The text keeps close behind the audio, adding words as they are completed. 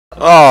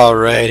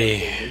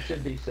Alrighty. It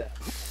should be set.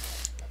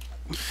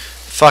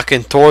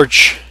 Fucking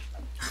torch.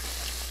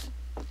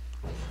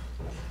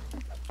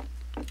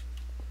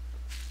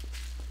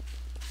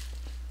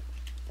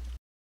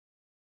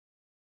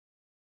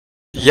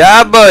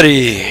 Yeah,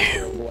 buddy.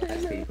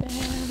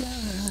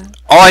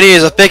 All I need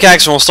is a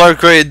pickaxe and we'll start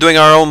doing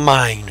our own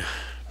mine.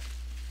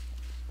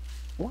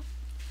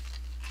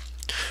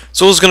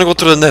 So who's gonna go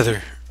to the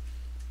nether?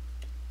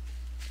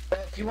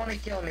 Well, if you want to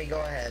kill me,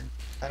 go ahead.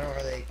 I don't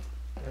really...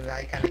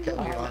 I kind of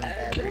killed you on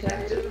every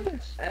time.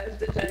 As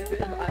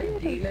detective, I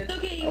deem it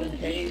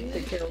okay to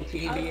kill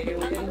TV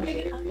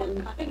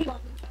aliens.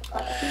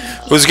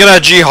 Who's gonna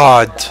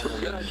jihad?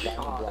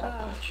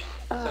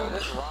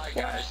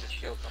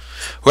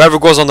 Whoever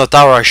goes on the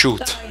tower, I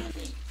shoot.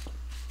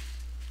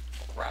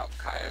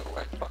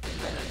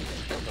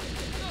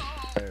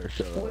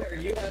 Where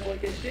you have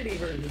like a shitty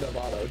version of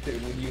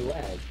auto-tune when you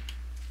lag.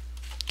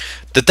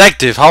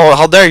 Detective,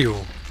 how dare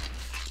you?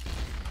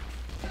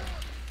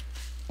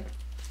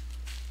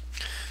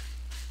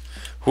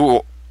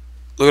 Who?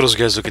 Look at those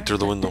guys looking through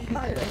the window.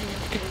 Alright,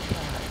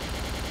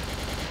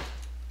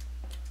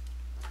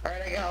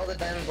 I got all the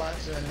diamond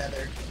blocks in the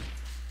nether.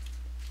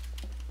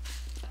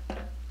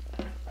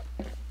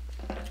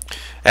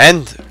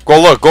 And go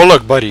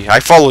look, buddy.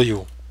 I follow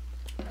you.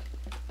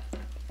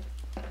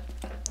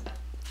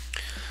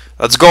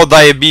 Let's go,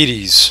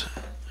 diabetes.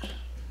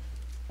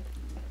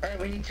 Alright,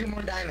 we need 2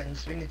 more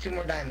diamonds. We need 2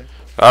 more diamonds.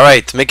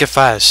 Alright, make it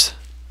fast.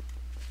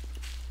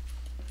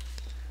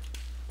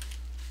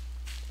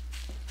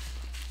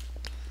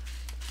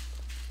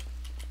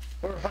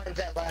 Whoever finds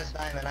that last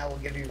diamond, I will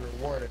give you a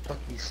reward of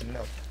cookies and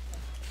milk.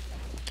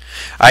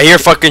 I hear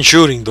fucking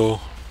shooting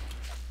though.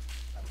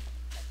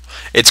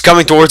 It's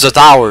coming towards the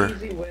tower.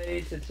 There's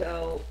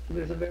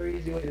a very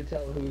easy way to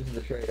tell who's the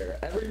traitor.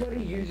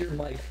 Everybody use your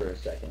mic for a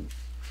second.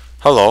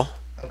 Hello.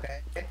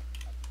 Okay.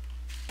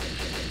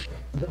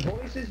 The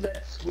voices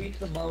that squeak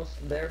the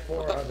most,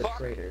 therefore, are the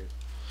traitors.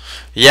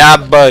 Yeah,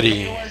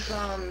 buddy.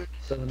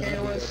 So none of you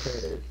are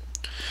traitors.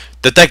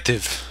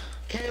 Detective.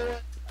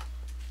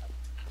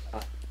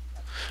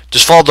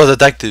 Just follow the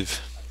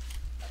detective.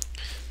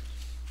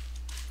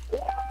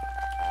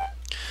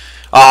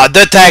 Ah,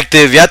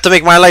 detective, you have to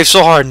make my life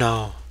so hard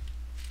now.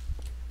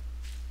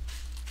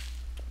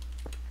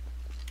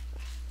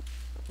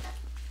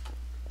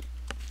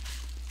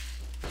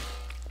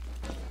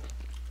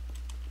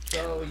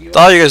 So What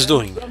are you guys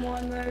doing?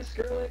 Someone there,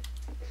 Skrillex?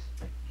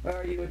 Or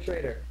are you a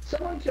traitor?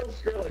 Someone kill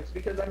Skrillex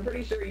because I'm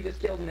pretty sure he just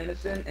killed an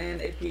innocent,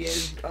 and if he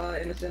is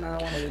innocent, I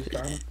don't want to lose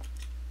karma.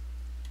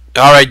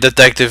 Alright,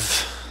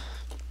 detective.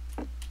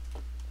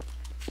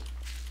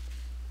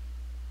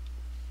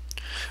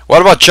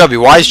 What about Chubby?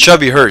 Why is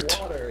Chubby hurt?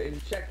 Water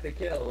and check the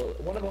kill.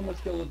 One of them was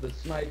killed with the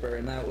sniper,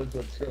 and that was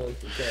what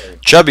Skrillex was saying.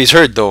 Chubby's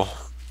hurt though.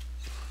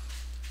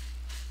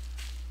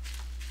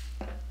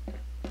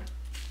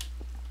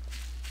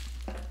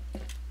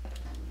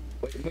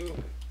 Wait,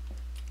 move.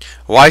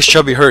 Why is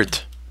Chubby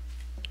hurt?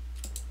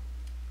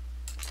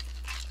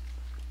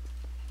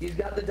 He's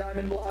got the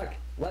diamond block.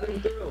 Let him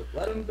through.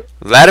 Let him through.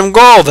 Let him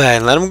go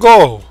then. Let him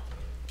go.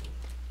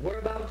 We're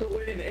about to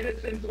win.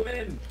 Innocents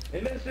win.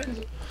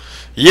 Innocents.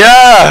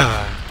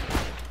 Yeah.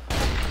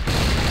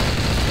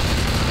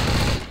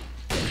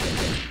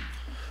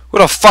 Who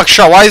the fuck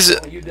shot? Why is it?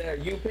 Oh, you dare.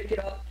 You pick it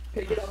up.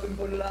 Pick it up and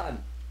put it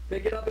on.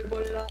 Pick it up and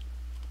put it on.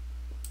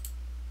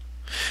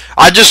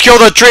 I just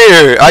killed a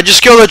traitor. I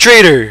just killed a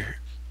traitor.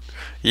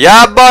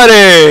 Yeah,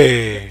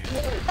 buddy.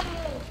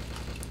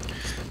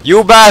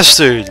 You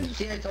bastard.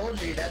 See, I told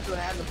you, that's what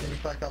happens when you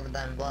collect all the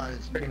diamond blocks.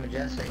 It's pretty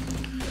majestic.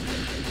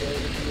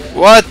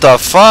 What the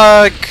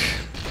fuck?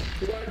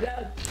 To our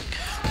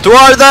death. To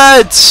our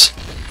deaths.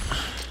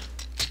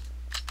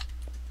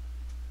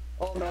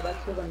 Oh no,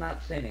 that's because I'm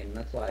not singing.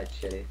 That's why it's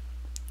shitty.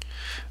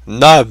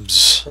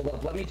 Nubs. Hold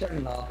up, let me turn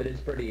it off. It is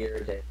pretty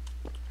irritating.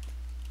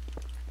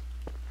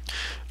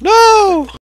 No.